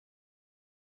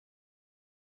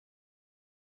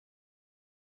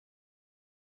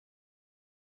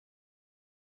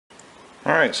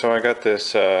Alright, so I got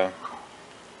this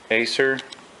Acer,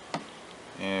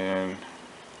 and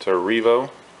it's a Revo.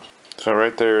 So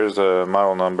right there is a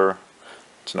model number.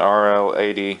 It's an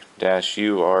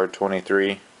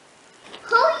RL80-UR23.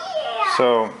 Oh, yeah.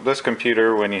 So this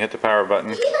computer, when you hit the power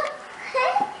button,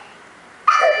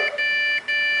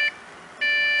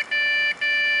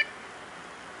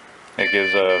 it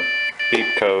gives a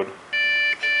beep code.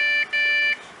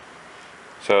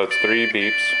 So it's 3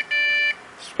 beeps,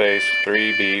 space,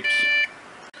 3 beeps.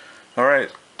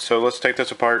 Alright, so let's take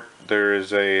this apart. There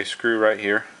is a screw right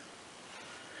here.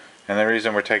 And the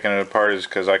reason we're taking it apart is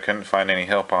because I couldn't find any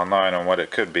help online on what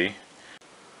it could be.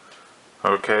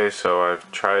 Okay, so I've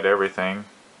tried everything.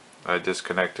 I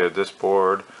disconnected this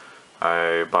board.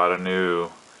 I bought a new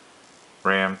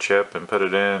RAM chip and put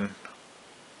it in.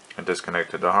 I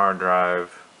disconnected the hard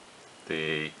drive,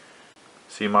 the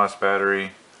CMOS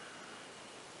battery,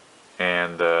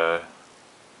 and the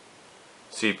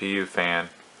CPU fan,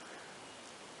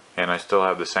 and I still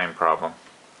have the same problem.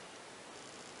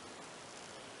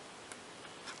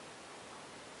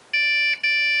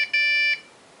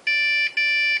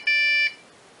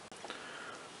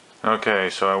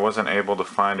 Okay, so I wasn't able to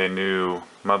find a new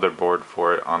motherboard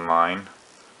for it online.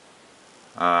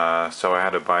 So I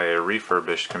had to buy a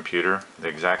refurbished computer, the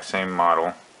exact same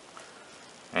model,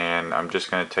 and I'm just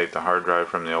going to take the hard drive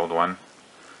from the old one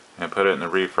and put it in the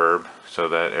refurb so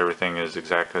that everything is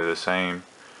exactly the same.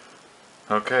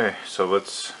 Okay, so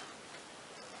let's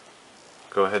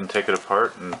go ahead and take it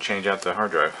apart and change out the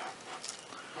hard drive.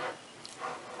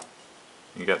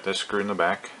 You got this screw in the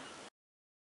back.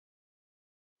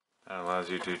 That allows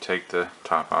you to take the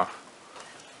top off.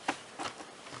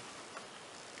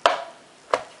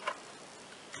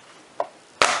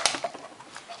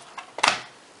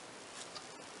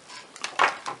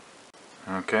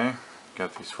 Okay,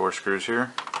 got these 4 screws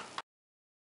here.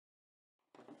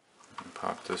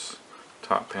 Pop this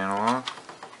top panel off.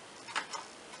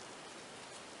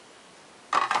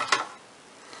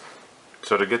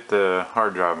 So to get the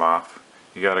hard drive off,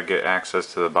 you got to get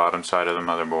access to the bottom side of the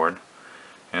motherboard.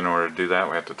 In order to do that,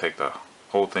 we have to take the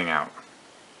whole thing out.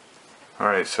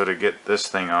 Alright, so to get this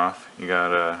thing off, you got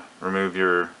to remove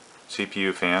your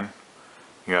CPU fan.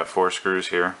 You got 4 screws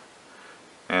here.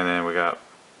 And then we got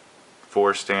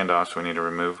 4 standoffs we need to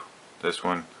remove. This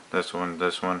one, this one,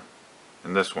 this one,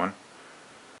 and this one.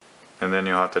 And then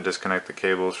you'll have to disconnect the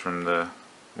cables from the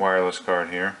wireless card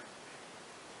here.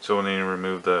 So we'll need to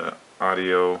remove the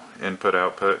audio input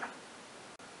output,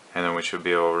 and then we should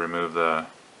be able to remove the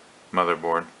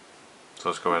motherboard. So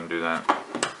let's go ahead and do that.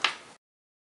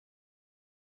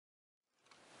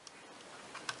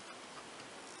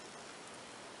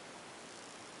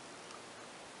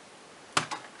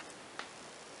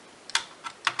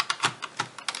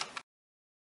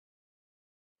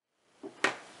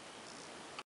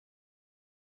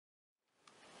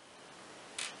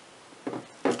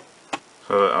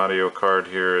 So the audio card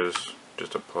here is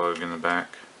just a plug in the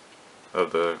back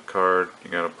of the card you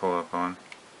gotta pull up on.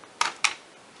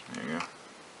 There you go.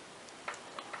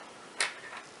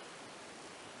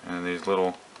 And these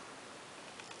little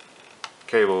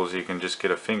cables, you can just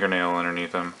get a fingernail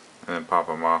underneath them and then pop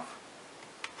them off.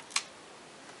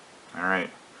 Alright,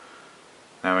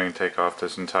 now we can take off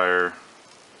this entire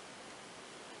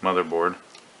motherboard.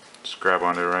 Just grab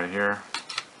onto it right here,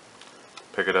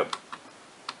 pick it up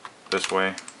this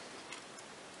way.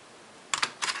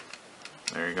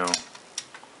 There you go.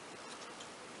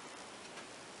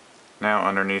 Now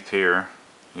underneath here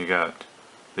you got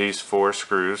these 4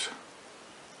 screws,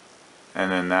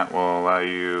 and then that will allow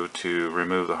you to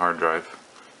remove the hard drive.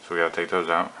 So we gotta take those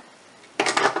out. Okay,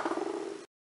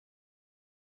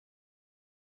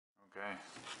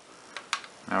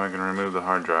 now we can remove the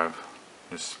hard drive.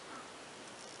 Just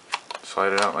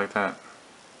slide it out like that.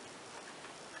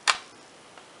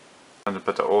 To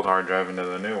put the old hard drive into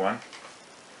the new one.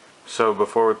 So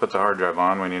before we put the hard drive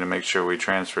on, we need to make sure we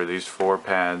transfer these 4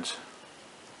 pads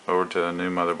over to the new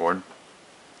motherboard.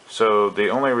 So the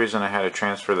only reason I had to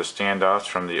transfer the standoffs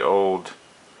from the old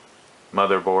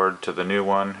motherboard to the new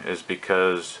one is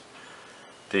because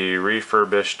the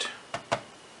refurbished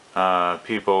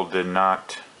people did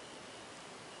not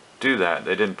do that.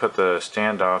 They didn't put the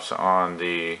standoffs on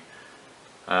the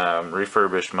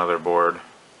refurbished motherboard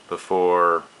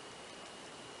before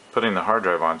putting the hard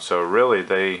drive on. So really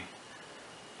they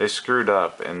screwed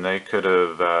up, and they could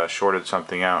have shorted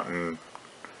something out and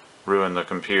ruined the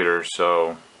computer.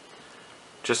 So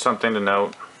just something to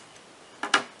note.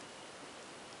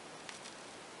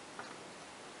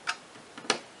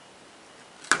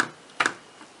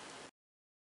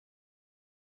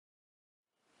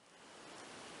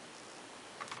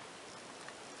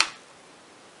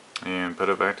 and put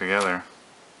it back together.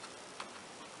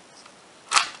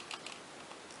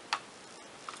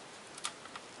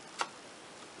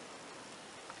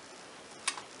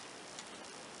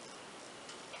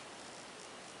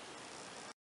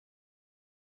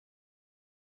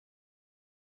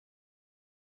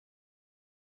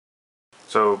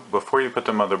 So before you put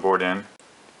the motherboard in,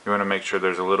 you want to make sure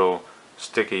there's a little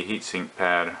sticky heatsink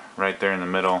pad right there in the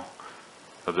middle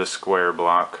of this square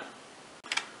block.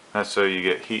 That's so you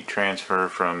get heat transfer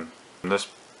from this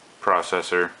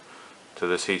processor to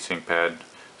this heatsink pad.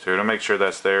 So you're going to make sure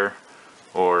that's there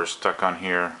or stuck on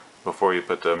here before you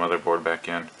put the motherboard back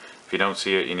in. If you don't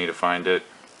see it, you need to find it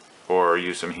or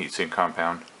use some heatsink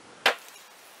compound.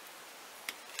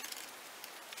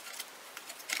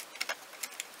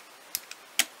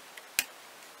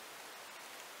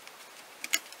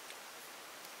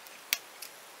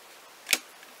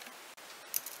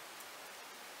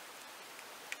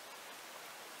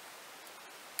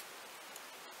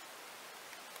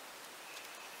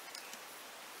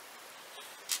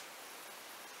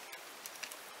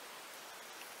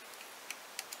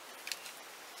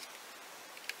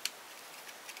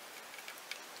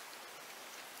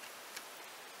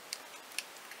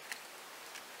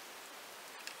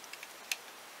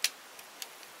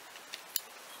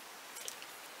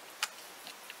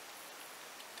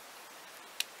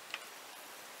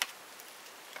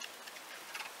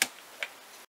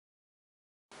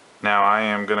 Now I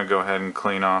am going to go ahead and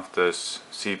clean off this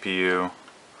CPU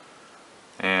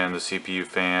and the CPU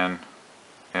fan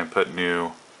and put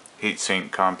new heatsink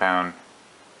compound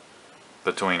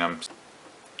between them.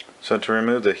 So to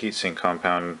remove the heatsink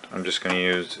compound, I'm just going to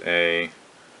use a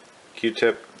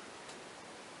Q-tip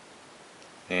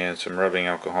and some rubbing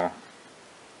alcohol.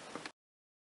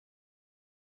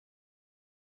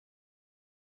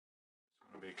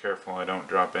 Be careful I don't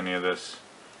drop any of this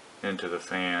into the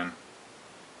fan.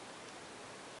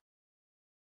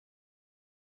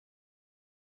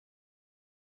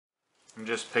 I'm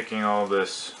just picking all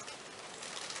this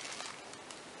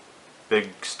big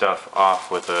stuff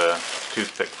off with a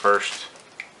toothpick first.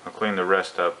 I'll clean the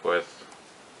rest up with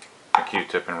a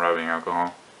Q-tip and rubbing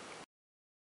alcohol.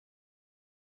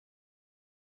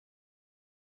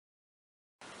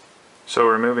 So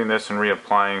removing this and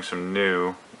reapplying some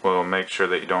new will make sure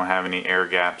that you don't have any air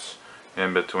gaps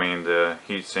in between the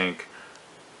heatsink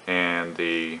and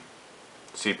the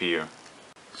CPU.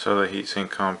 So the heatsink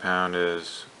compound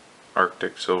is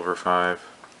Arctic Silver 5,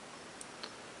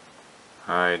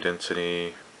 high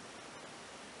density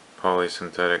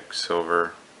polysynthetic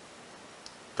silver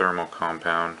thermal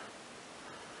compound.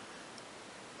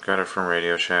 Got it from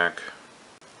Radio Shack.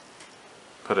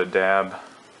 Put a dab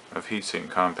of heatsink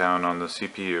compound on the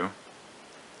CPU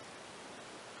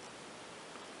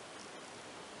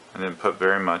and then put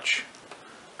very much,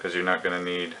 because you're not going to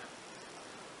need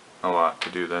a lot to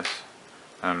do this.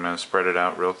 I'm going to spread it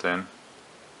out real thin.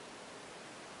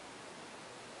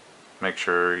 Make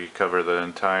sure you cover the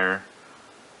entire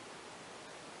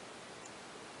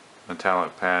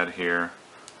metallic pad here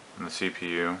on the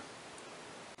CPU.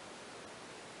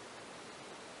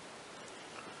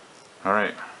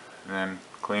 Alright, then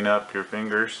clean up your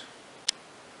fingers.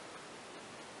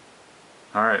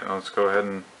 Alright, let's go ahead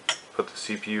and put the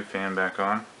CPU fan back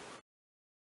on.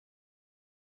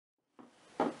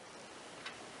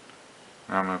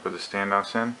 Now I'm going to put the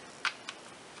standoffs in.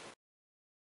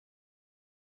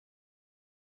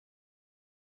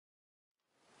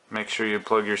 Make sure you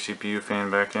plug your CPU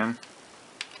fan back in.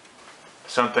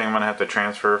 Something I'm going to have to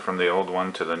transfer from the old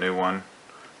one to the new one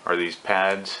are these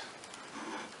pads.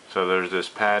 So there's this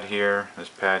pad here,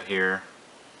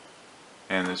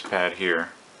 and this pad here.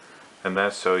 And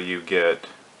that's so you get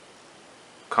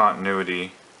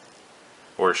continuity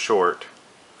or short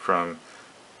from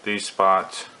these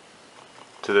spots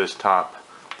to this top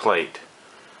plate.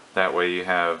 That way you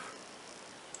have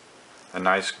a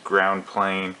nice ground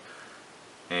plane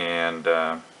and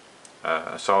a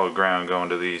solid ground going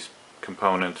to these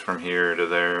components from here to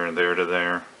there and there to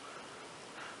there.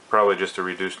 Probably just to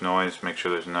reduce noise, make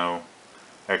sure there's no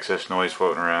excess noise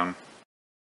floating around.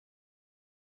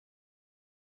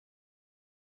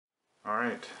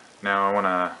 Alright, now I want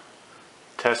to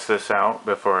test this out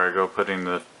before I go putting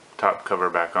the top cover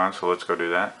back on, so let's go do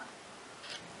that.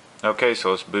 Okay,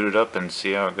 so let's boot it up and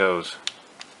see how it goes.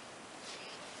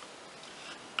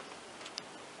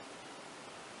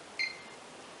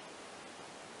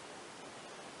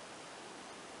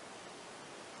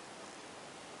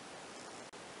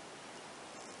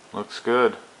 Looks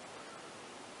good.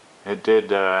 It did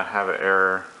have an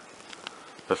error.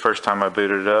 The first time I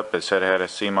booted it up, it said it had a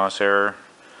CMOS error.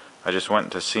 I just went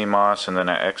into CMOS and then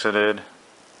I exited,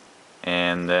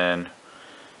 and then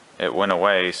it went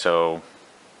away. So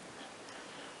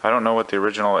I don't know what the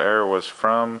original error was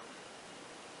from,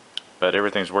 but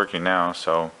everything's working now.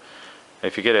 So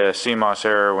if you get a CMOS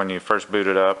error when you first boot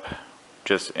it up,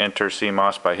 just enter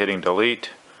CMOS by hitting delete,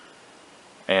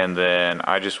 and then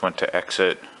I just went to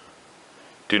exit,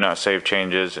 do not save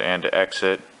changes, and to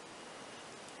exit,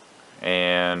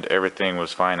 and everything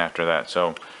was fine after that.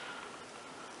 So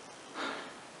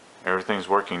everything's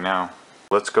working now.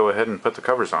 Let's go ahead and put the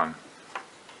covers on.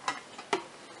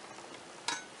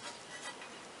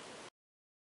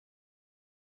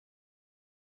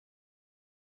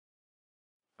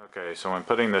 Okay, so when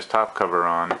putting this top cover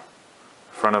on, the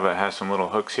front of it has some little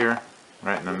hooks here,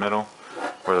 right in the middle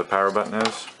where the power button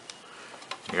is.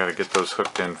 You gotta get those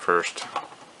hooked in first.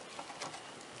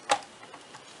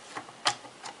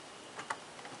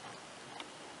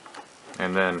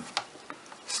 And then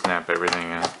snap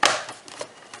everything in.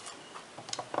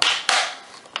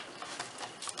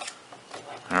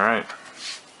 Alright,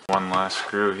 one last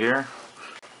screw here.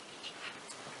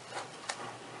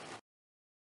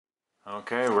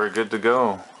 Okay, we're good to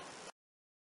go.